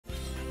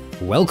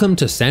Welcome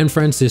to San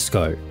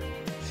Francisco.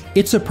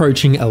 It's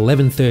approaching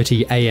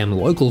 11:30 AM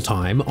local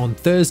time on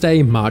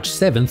Thursday, March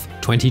 7th,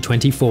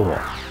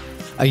 2024.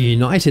 A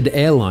United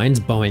Airlines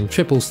Boeing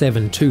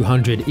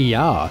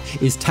 777-200ER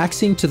is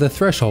taxiing to the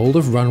threshold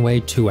of runway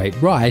 28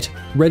 right,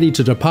 ready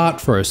to depart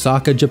for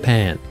Osaka,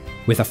 Japan,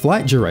 with a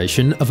flight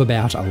duration of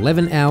about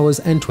 11 hours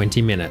and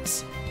 20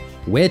 minutes.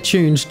 We're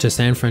tuned to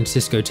San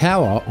Francisco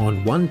Tower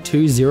on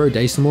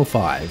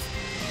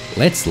 120.5.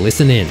 Let's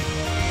listen in.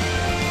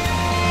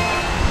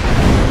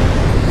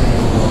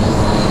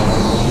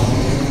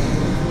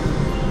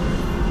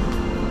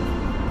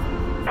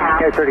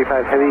 Air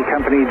 35 Heavy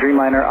Company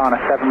Dreamliner on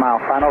a 7-mile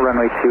final,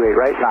 runway 28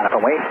 right, line up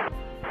and wait.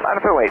 Line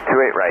up and wait,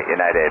 28 right,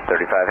 United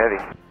 35 Heavy.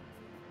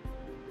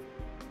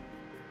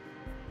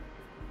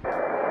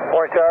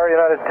 Morning Tower,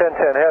 United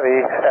 1010 Heavy,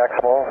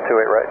 Aximal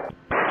 28 right.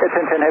 It's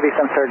 1010 Heavy,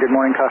 Sunstar, good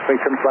morning,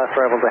 Cosplay Trims, last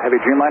arrival is a Heavy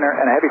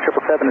Dreamliner, and a Heavy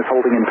 777 is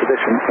holding in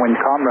position, wind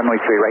calm,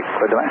 runway 28 right,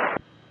 clear to land.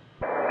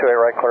 28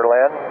 right, clear to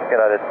land,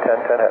 United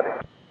 1010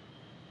 Heavy.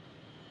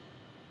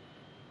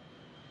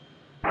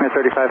 Air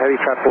 35 Heavy,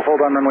 traffic will hold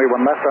on runway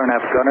 1 left,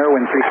 RNAV gunner,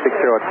 wind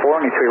 360 at 4,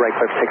 and 28 right,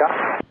 clear for takeoff.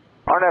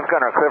 RNAV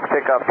gunner, clear for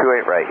takeoff,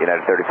 28 right,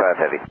 United 35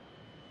 Heavy.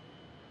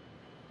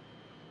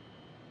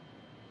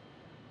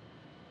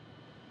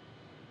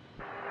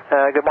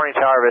 Good morning,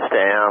 Tower, Vista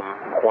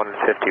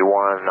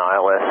M151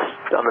 ILS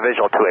on the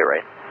visual 28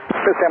 right.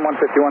 Vista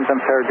M151,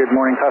 Sunstar, good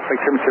morning, Cosplay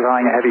Trims,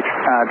 surveying a Heavy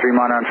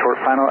Dreamliner on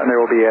short final, and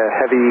there will be a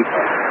Heavy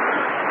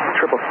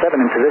 777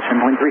 in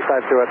position, wind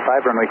 350 at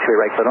 5, runway 28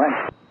 right, clear to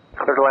land.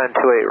 Clear to land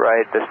 28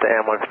 right, Vista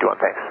M151,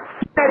 thanks.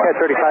 Air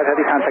 35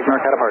 Heavy, contact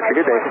NorCal departure,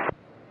 good day.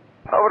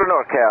 Over to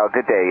NorCal,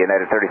 good day,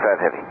 United 35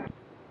 Heavy.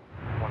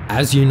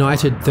 As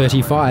United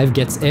 35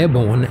 gets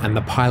airborne and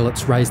the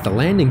pilots raise the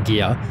landing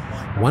gear,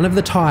 one of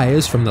the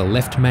tyres from the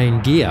left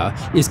main gear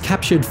is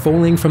captured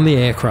falling from the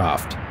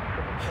aircraft.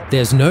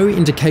 There's no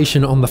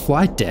indication on the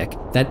flight deck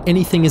that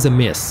anything is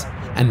amiss,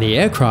 and the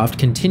aircraft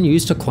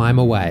continues to climb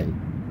away.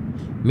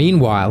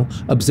 Meanwhile,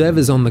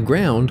 observers on the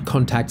ground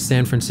contact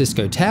San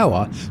Francisco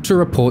Tower to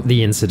report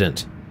the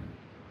incident.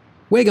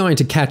 We're going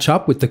to catch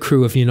up with the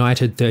crew of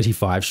United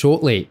 35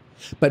 shortly,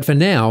 but for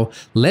now,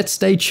 let's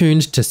stay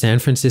tuned to San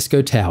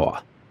Francisco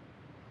Tower.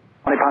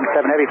 20 pound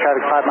 7 Heavy,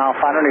 traffic 5 mile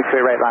final, new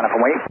 3 right, line up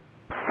and wait.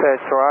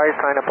 That's right,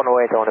 line up on the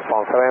way, 20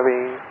 pound 7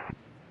 Heavy.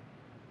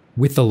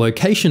 With the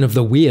location of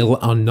the wheel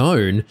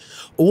unknown,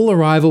 all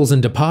arrivals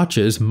and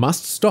departures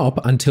must stop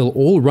until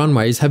all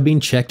runways have been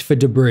checked for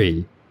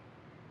debris.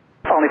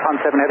 Only pound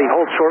 7 Heavy,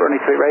 hold short, runway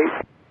 3 right.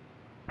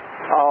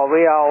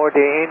 We are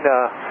already in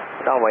the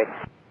runway.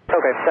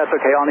 Okay, that's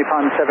okay. Only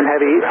pound 7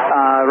 Heavy,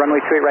 runway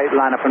 3 right,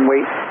 line up and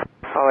wait.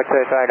 Runway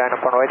 3 right, line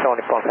up on the way,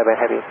 20 pound 7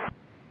 Heavy.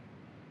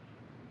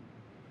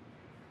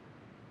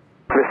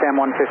 Vista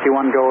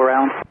M151, go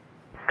around.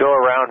 Go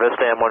around,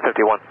 Vista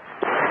M151.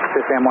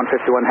 Vista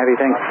M151 Heavy,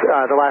 thanks.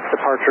 The last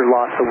departure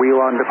lost the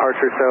wheel on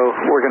departure, so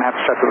we're going to have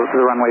to shut the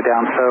runway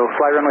down. So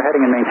fly runway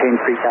heading and maintain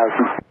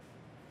 3000.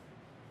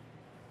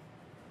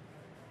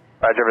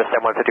 Roger, Vista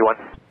M151.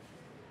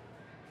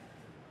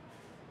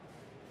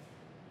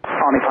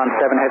 Pound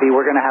 7 Heavy,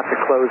 we're going to have to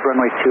close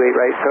runway 28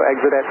 right, so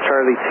exit at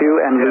Charlie 2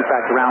 and loop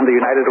back around. The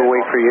United will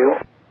wait for you.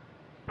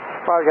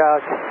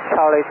 Roger,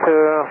 Charlie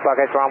 2, back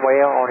at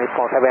runway, only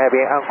pound 7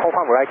 Heavy, and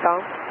confirm right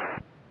down.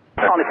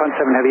 Only pound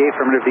 7 Heavy,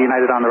 affirmative, the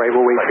United on the right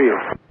will wait for you.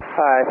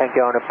 Alright, thank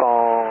you, only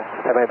pound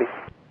 7 Heavy.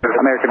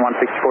 American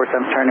 164,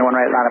 Sam, turning 1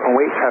 right, line up and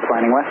wait, traffic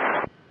lining west.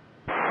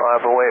 Line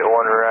up and wait, 1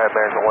 right,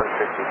 American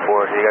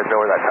 164. Do you guys know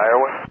where that tire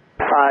was?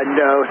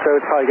 No, so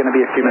it's probably going to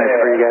be a few minutes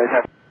for you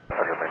guys.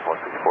 Okay, American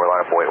 164,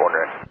 line up and wait, 1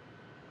 right.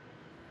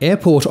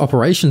 Airport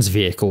operations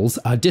vehicles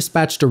are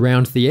dispatched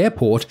around the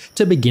airport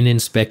to begin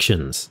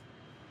inspections.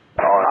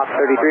 Op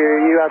 33,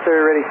 are you out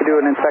there ready to do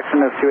an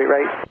inspection of 28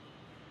 right?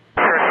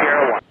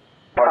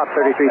 Op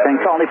 33,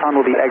 thanks. Only pound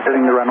will be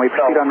exiting the runway.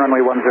 Proceed on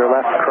runway 10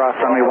 left, cross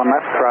runway 1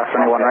 left, cross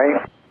runway 1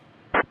 right.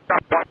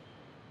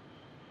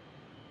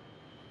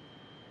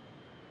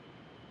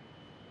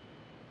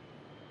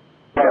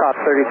 Op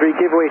 33,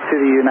 give way to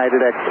the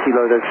United X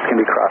Kilo, that's going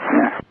to be crossing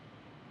there.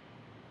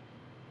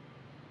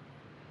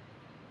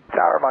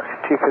 Tower, Moxie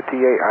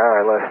 258,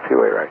 ILS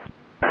 28 right.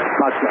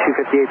 Moxie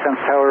 258, Suns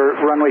Tower,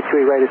 runway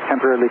 28 right is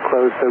temporarily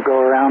closed, so go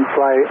around,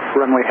 fly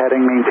runway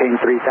heading, maintain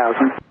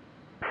 3000.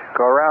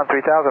 Go around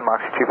 3000,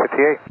 Moxie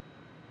 258.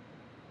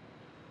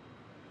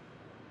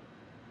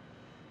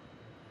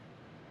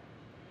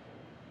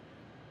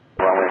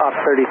 Op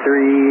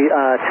 33,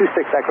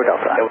 26 Echo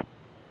Delta.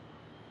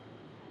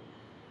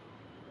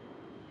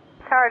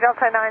 Tower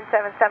Delta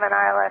 977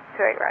 ILS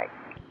 28 right.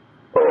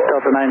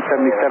 Delta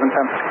 977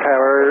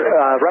 Tower,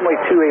 runway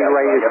 28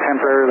 right is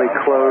temporarily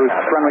closed.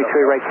 Runway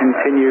 28 right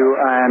continue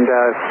and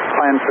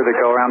plan for the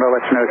go around. I'll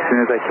let you know as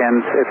soon as I can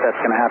if that's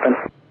going to happen.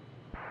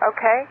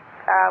 Okay,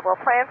 we'll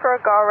plan for a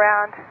go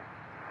around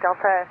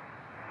Delta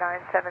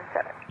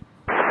 977.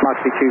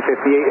 Moxie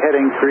 258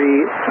 heading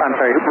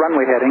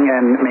runway heading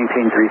and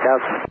maintain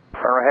 3000.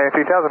 Runway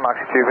heading 3000,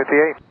 Moxie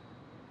 258.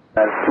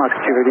 Mach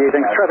 258,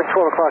 thanks. Traffic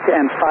 12 o'clock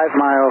and 5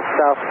 miles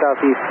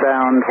south-southeast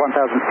bound,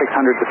 1,600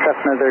 to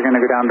Cessna. They're going to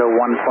go down to 1.5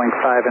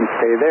 and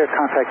stay there.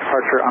 Contact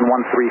departure on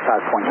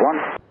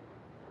 135.1.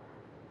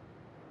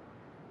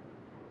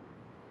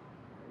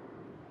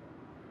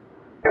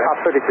 Op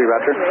 33,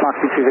 roger. Mach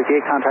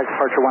 258, contact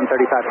departure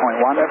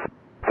 135.1.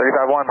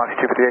 35-1, Mach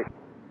 258.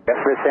 Yes,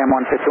 Vista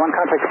M151,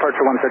 contact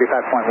departure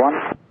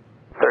 135.1.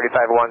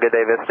 35-1, good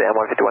day, Vista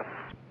M151.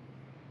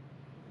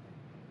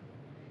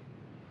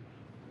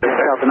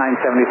 Delta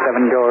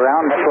 977, go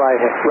around, fly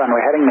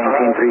runway heading,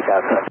 maintain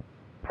 3000.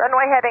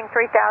 Runway heading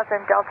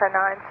 3000, Delta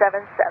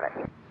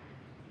 977.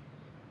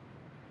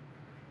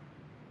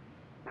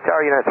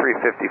 Tower United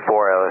 354,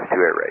 LS28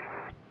 rate.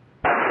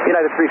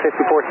 United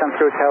 354,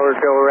 Centro Tower,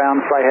 go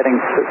around, fly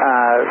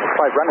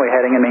runway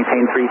heading and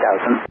maintain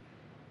 3000.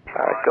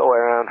 Go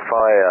around,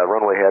 fly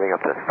runway heading up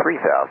to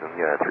 3000,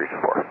 United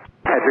 354.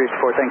 United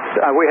 354, thanks.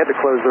 We had to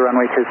close the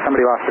runway because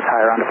somebody lost a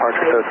tire on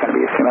departure, so it's going to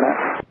be a few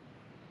minutes.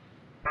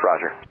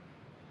 Roger.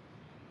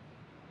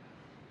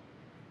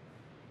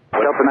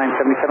 Delta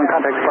 977,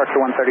 contact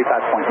departure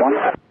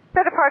 135.1.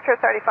 So departure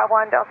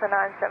 35-1, Delta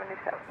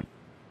 977.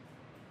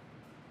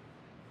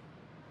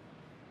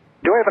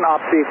 Do I have an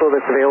ops vehicle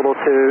that's available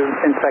to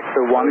inspect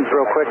the ones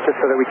real quick, just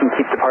so that we can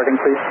keep departing,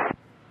 please?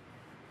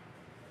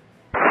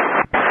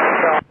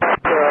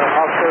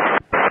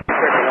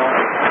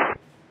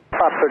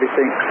 Op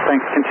 36,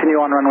 thanks.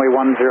 Continue on runway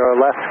 10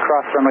 left,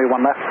 cross runway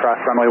 1 left,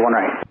 cross runway 1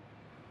 right.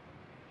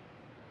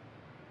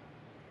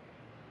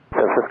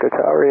 San Francisco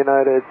Tower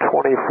United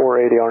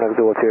 2480 on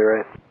Abdullah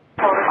right.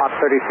 Op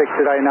 36,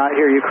 did I not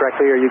hear you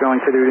correctly? Are you going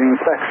to do the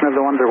inspection of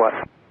the ones or what?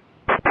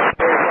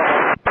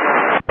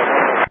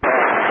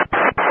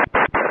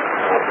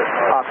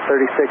 Op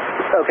 36,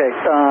 okay,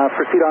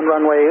 proceed on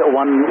runway 1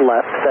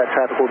 left. That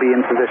traffic will be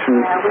in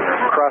position.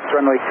 Cross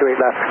runway 28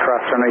 left,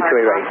 cross runway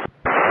 28 right.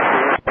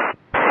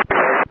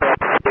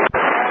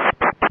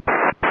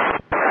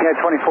 Yeah,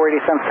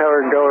 2480 Central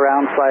Tower, go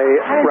around, fly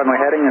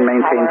runway heading and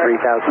maintain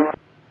 3000.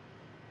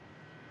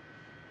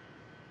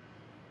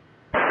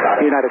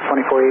 United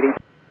 2480.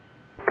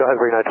 Go ahead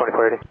for United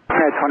 2480.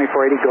 United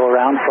 2480, go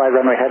around, fly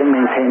runway heading,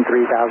 maintain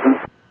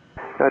 3000.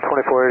 United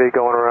 2480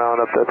 going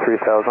around up to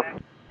 3000.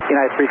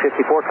 United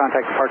 354,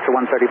 contact departure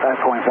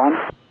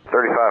 135.1.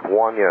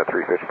 35-1, United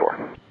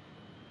 354.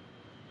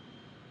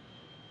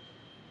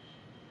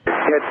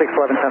 United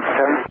 611 Central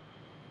Tower.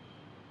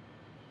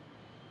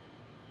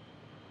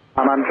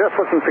 I'm just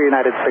looking for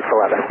United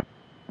 611.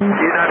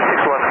 United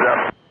 611's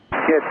up.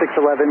 United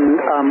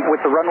 611,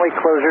 with the runway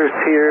closures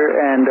here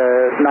and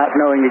not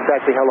knowing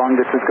exactly how long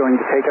this is going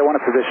to take, I want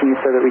to position you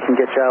so that we can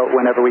get you out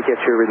whenever we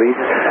get your release.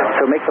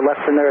 So make the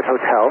left turn there at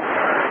hotel,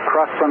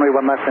 cross runway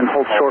 1 left and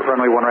hold short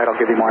runway 1 right. I'll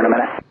give you more in a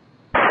minute.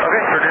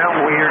 Okay, for now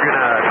we are going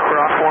to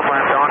cross 1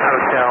 left on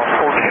hotel,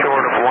 hold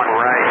short of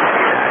 1 right.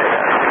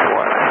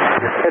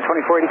 United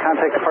 2480,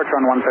 contact departure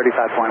on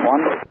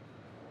 135.1.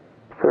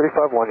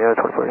 35-1, United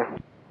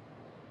 2480.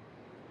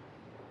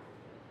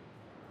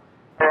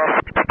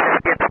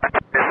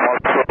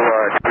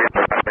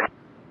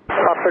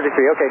 Top 33,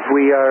 okay.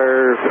 We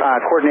are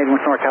coordinating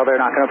with NorCal.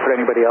 They're not going to put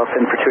anybody else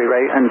in for 2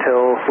 right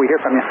until we hear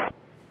from you.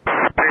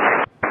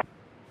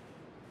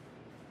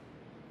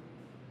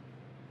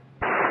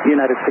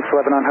 United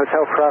 611 on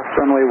hotel, cross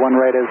runway 1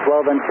 right as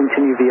well, then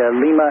continue via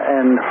Lima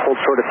and hold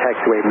short of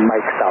taxiway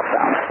Mike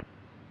southbound.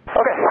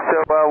 Okay, so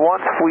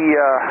once we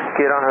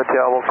get on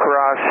hotel, we'll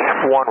cross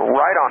 1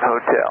 right on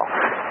hotel,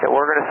 and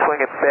we're going to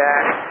swing it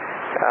back,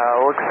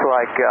 looks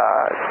like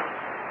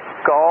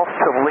Golf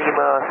to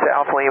Lima,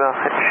 South Lima,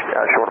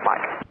 and short of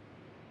Mike.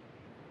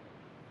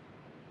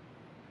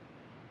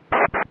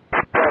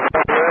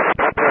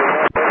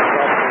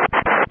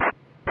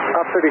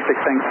 Top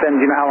 36, thanks. Ben,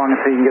 do you know how long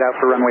until you can get out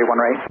for runway 1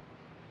 right?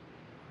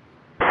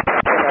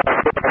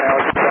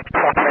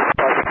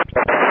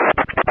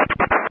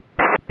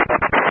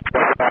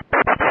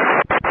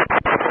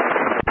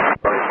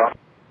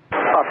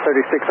 Top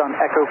 36 on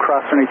Echo,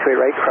 cross runway 28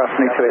 right, cross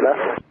runway 28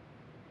 left.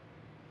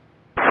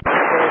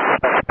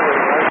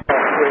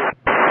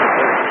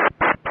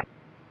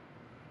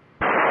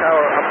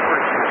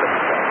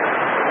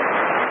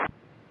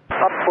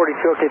 Up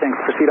 42, okay, thanks.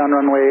 Proceed on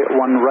runway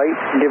 1 right,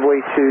 give way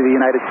to the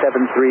United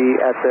 73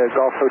 at the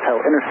Golf Hotel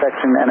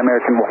intersection, and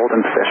American will hold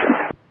in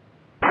position.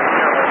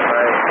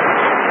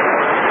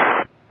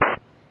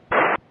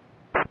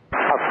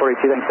 Up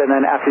 42, thanks. And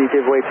then after you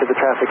give way to the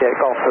traffic at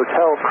Golf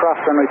Hotel,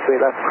 cross runway 28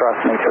 left, cross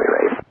runway 28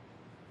 right.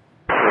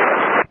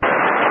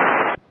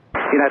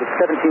 United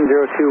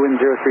 1702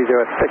 and 030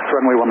 at 6,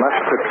 runway 1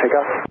 left, clear for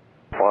takeoff.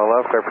 1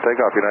 left, clear for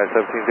takeoff, United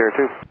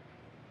 1702.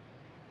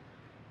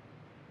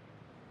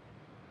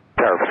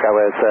 Tower,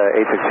 Skywest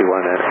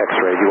 861 at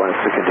X-ray. You want us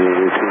to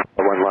continue to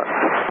 1 left?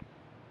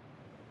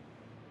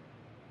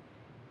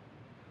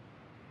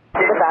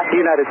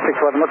 United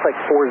 611, looks like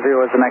 40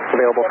 is the next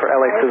available for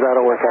LA, so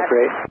that'll work out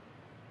great.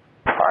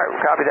 All right,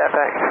 we'll copy that,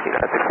 thanks.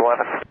 United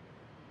 611.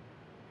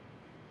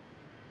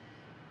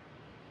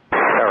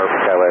 Tower,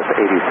 Skywest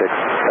 86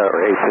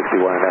 or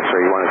 861 at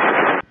X-ray. You want us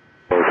to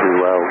go to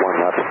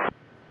 1 left?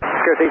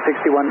 Scout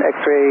 861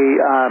 X-ray,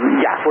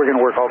 yeah, we're going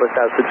to work all this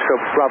out, so just go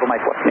Bravo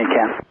Mike what you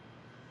can.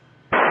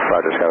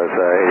 Roger, Scout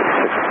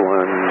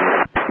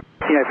 861.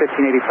 United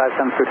 1585,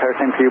 sounds good, tower,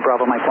 same for you,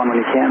 Bravo Mike 1 when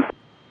you can.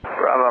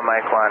 Bravo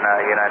Mike 1,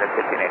 United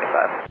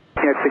 1585.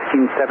 United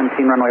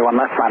 1617, runway 1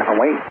 left, line up and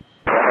wait.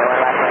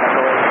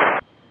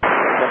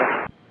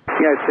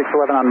 United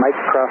 611 on Mike,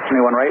 cross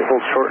me 1 right,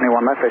 hold short me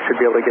 1 left, I should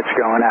be able to get you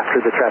going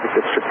after the traffic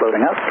is just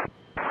loading up.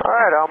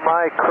 Alright, on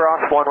Mike,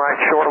 cross 1 right,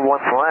 short of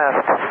 1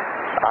 left.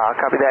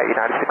 Copy that,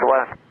 United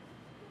 611.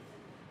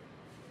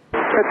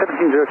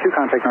 United 1702,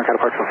 contact NorCal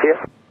departure, see you.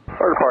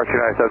 Or departure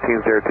United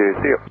 1702,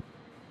 see you.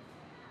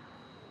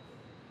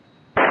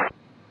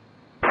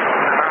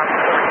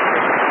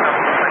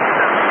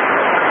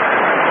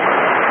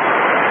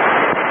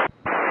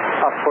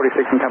 Off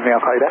 46 and company,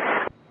 I'll call you back.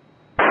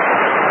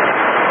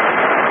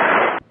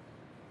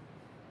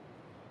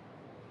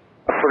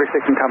 Off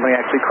 46 and company,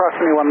 actually cross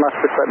me 1 left,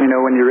 just let me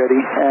know when you're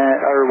ready,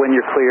 or when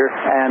you're clear,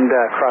 and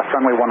cross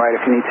runway 1 right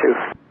if you need to.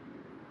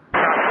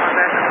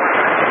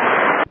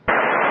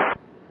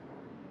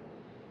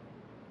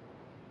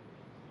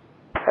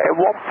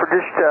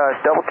 Just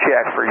double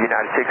check for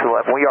United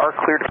 611. We are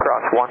cleared to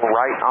cross 1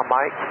 right on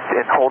Mike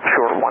and hold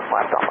short 1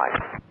 left on Mike.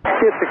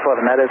 Yes,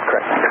 611, that is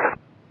correct.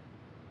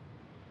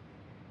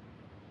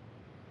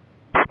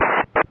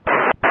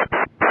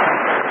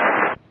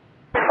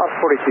 Off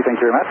 42, thank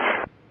you very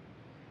much.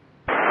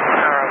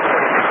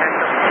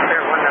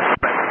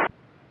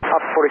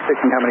 Off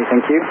 46 and company,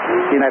 thank you.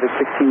 United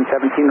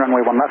 1617,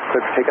 runway 1 left,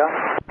 clear for takeoff.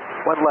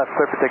 1 left,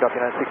 clear for takeoff,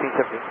 United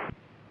 1617.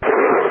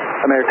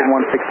 American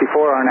 164,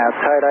 RNAV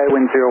tie-dye,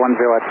 wind 010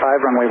 at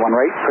 5, runway 1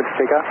 right, clear to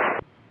take off.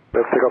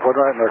 Let's take off 1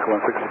 right, American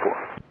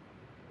 164.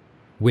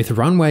 With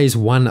runways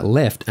 1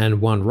 left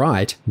and 1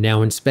 right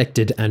now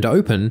inspected and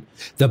open,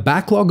 the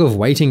backlog of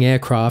waiting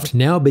aircraft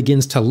now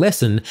begins to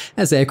lessen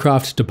as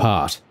aircraft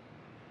depart.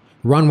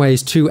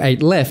 Runways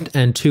 28 left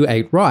and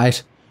 28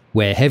 right,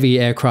 where heavy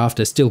aircraft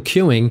are still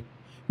queuing,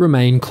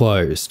 remain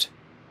closed.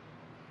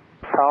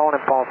 Town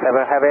and Pond 7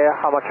 Heavy,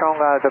 how much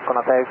longer is it going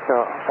to take to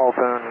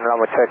open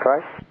runway 28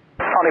 right?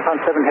 Only Pond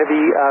 7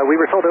 Heavy, we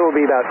were told it will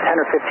be about 10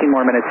 or 15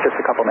 more minutes, just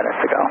a couple minutes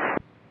to go.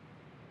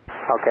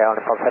 Okay,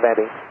 only Pond 7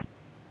 Heavy.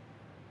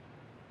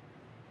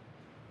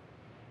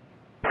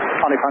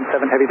 Only Pond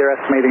 7 Heavy, they're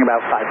estimating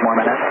about 5 more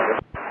minutes.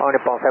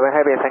 Only Pond 7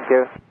 Heavy, thank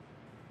you.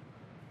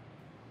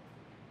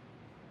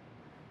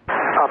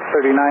 Op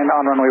 39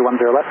 on runway 10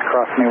 left,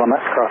 cross me 1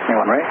 left, cross me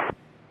 1 right.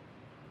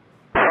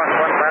 Cross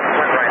 1 left,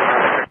 1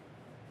 right.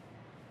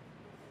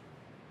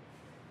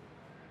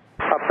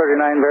 Op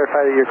 39,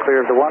 verify that you're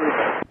clear of the 1.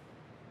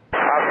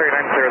 Op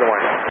 39, clear of the 1.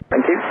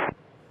 Thank you.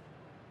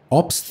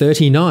 Ops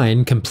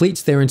 39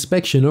 completes their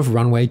inspection of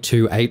runway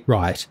 28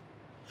 right.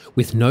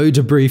 With no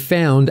debris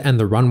found and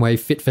the runway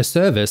fit for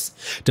service,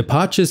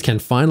 departures can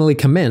finally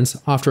commence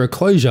after a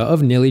closure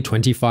of nearly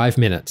 25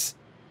 minutes.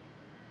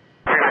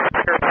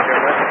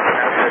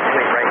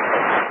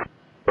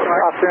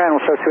 Op 39 will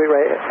show 28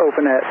 right,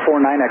 open at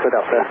 49 Echo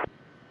Delta.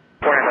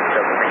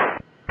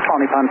 49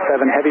 Only Pond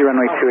 7 Heavy,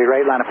 runway 28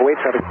 right, line up away,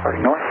 traffic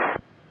departing north.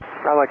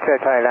 Runway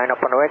 28 right, line up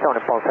on the way,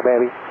 only Pond 7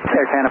 Heavy.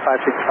 Air Canada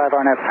 565,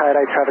 RNAV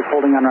tie-dye, traffic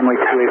holding on runway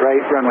 28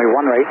 right, runway 1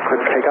 right, clear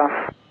for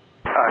takeoff.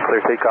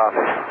 Clear takeoff.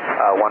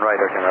 1 right,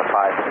 Air Canada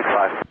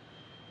 565.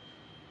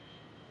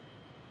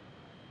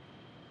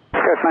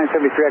 Scout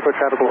 973 Echo,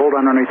 traffic will hold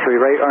on runway 28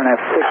 right, RNAV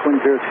 6,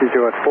 wind 020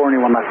 at 4,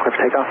 anyone left, clear for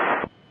takeoff.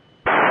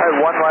 1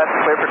 left,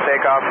 clear for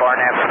takeoff,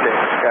 RNAV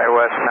 6,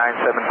 SkyWest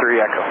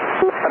 973 Echo.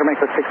 That'll make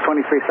the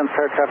 623, some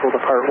start traffic will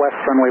depart west,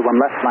 runway 1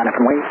 left, line up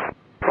and wait.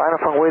 Line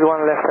up and wait 1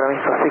 left,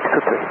 running for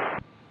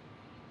 623.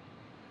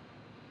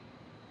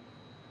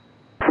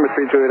 Number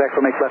 3 Juliet Echo,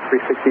 make left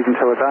 360s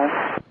until it's on.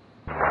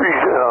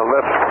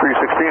 Left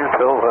 316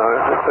 until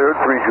third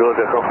 3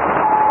 Juliet Echo.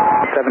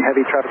 7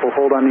 Heavy, traffic will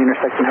hold on the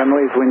intersecting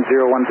runways, wind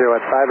 010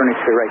 at 5, running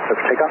straight right, clear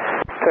for takeoff.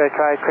 28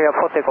 right, clear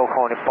for takeoff,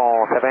 only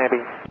Pond 7 Heavy.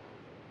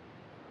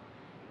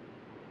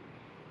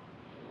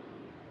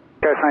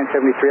 Skywest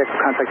 973 Echo,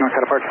 contact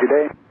NorCal departure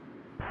today.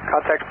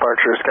 Contact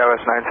departure,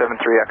 Skywest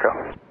 973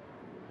 Echo.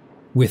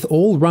 With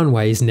all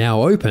runways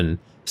now open,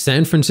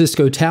 San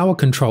Francisco tower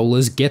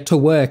controllers get to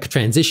work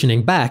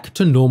transitioning back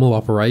to normal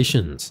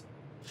operations.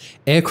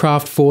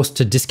 Aircraft forced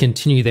to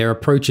discontinue their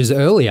approaches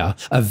earlier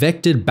are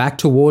vectored back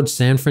towards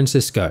San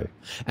Francisco,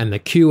 and the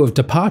queue of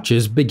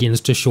departures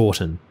begins to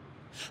shorten.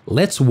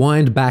 Let's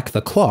wind back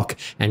the clock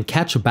and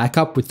catch back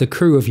up with the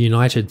crew of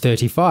United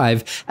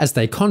 35 as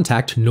they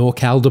contact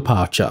NorCal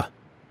departure.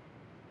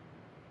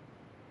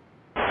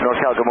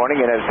 NorCal, good morning.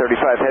 United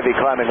 35 Heavy,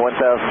 climbing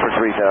 1000 for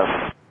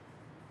 3000.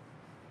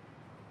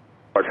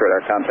 Departure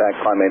radar contact,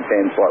 climb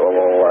maintain, flight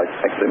level,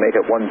 actually make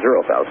it 10,000,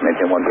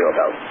 maintain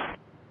 10,000.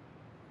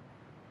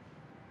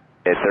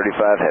 It's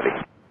 35 Heavy.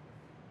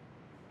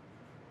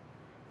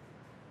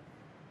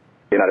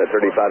 United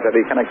 35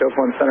 Heavy, connect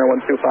Oakland Center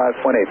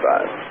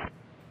 125.85.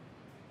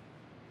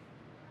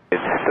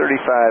 It's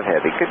 35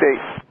 Heavy. Good day.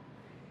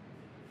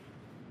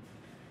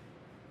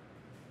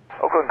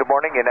 Oakland, good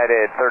morning.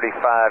 United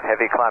 35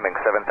 Heavy, climbing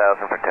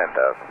 7,000 for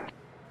 10,000.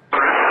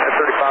 At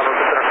 35,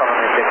 Oakland Center,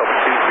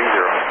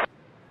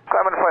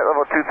 Climbing flight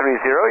level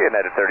 230,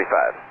 United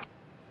 35.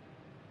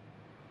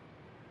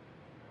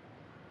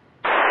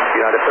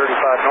 United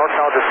 35,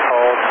 NorCal just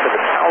called, so the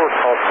tower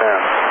called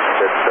them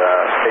that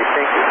they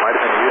think it might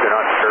have been you, they're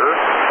not sure,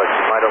 but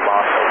you might have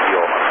lost a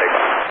wheel on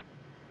takeoff.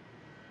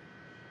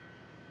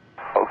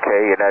 Okay,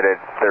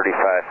 United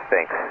 35,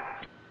 thanks.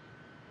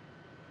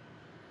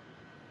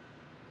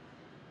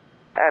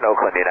 And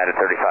Oakland, United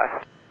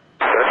 35.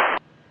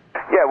 Good.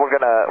 Yeah, we're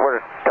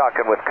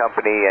talking with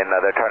company, and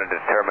they're trying to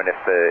determine if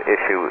the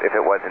issue, if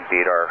it was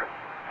indeed our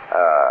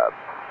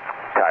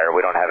tire.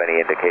 We don't have any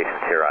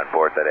indications here on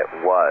board that it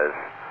was,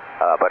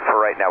 but for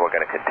right now, we're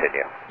going to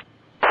continue.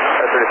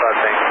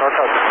 35, thanks.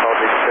 NorCal just called,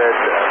 they said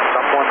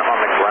someone on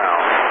the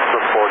ground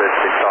reported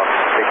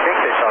they think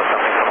they saw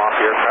something come off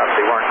the aircraft.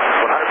 They weren't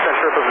 100%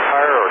 sure if it was a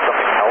tire or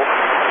something else.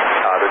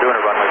 They're doing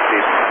a runway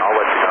sweep, and I'll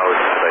let you know as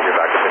soon as I hear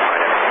back if they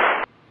find anything.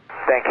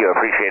 Thank you. I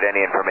appreciate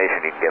any information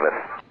you can give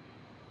us.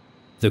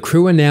 The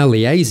crew are now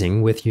liaising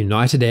with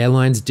United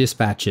Airlines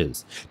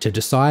dispatchers to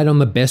decide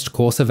on the best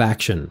course of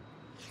action.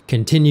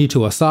 Continue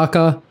to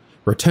Osaka,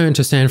 return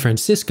to San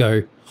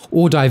Francisco,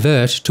 or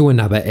divert to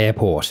another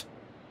airport.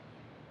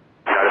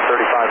 United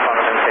 35,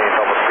 final maintain,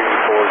 almost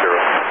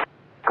 340.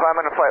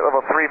 Climbing to flight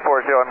level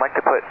 340, I'd like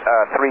to put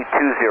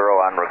 320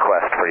 on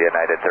request for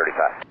United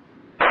 35.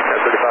 United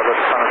 35,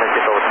 let's final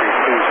maintain over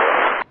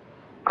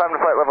 320. Climbing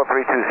to flight level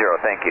 320,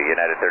 thank you,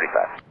 United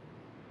 35.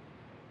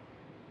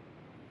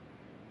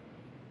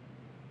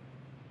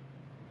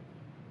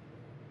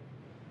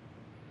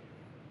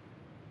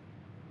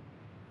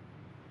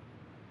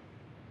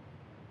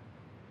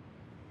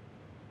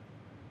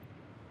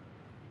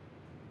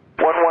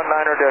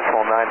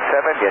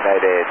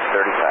 United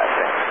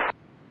 35.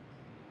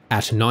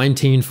 At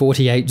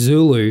 1948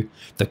 Zulu,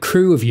 the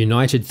crew of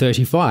United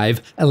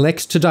 35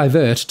 elects to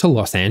divert to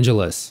Los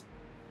Angeles.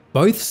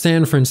 Both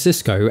San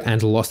Francisco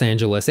and Los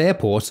Angeles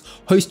airports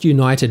host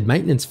United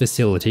maintenance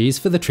facilities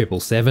for the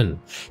 777.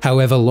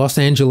 However, Los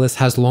Angeles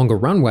has longer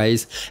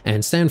runways,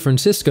 and San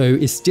Francisco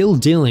is still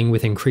dealing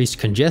with increased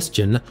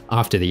congestion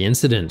after the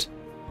incident.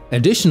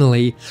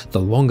 Additionally,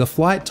 the longer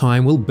flight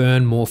time will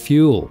burn more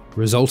fuel,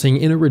 resulting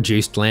in a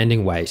reduced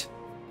landing weight.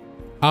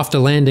 After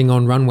landing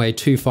on runway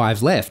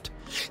 25 left,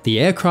 the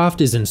aircraft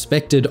is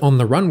inspected on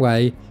the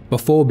runway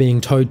before being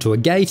towed to a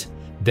gate,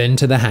 then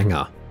to the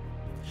hangar.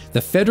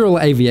 The Federal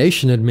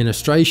Aviation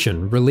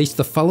Administration released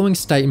the following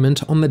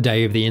statement on the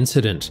day of the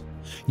incident.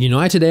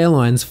 United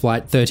Airlines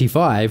Flight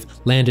 35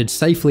 landed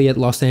safely at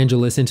Los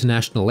Angeles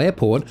International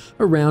Airport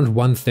around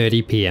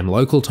 1:30 p.m.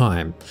 local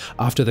time,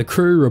 after the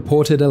crew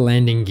reported a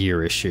landing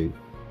gear issue.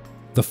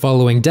 The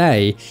following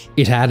day,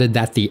 it added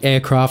that the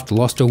aircraft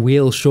lost a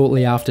wheel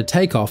shortly after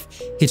takeoff,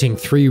 hitting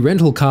 3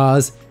 rental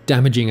cars,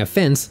 damaging a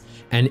fence,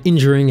 and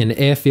injuring an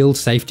airfield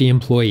safety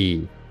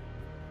employee.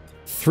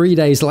 3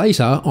 days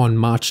later, on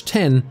March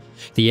 10,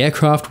 the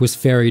aircraft was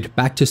ferried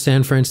back to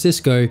San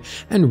Francisco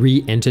and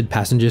re-entered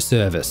passenger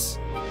service.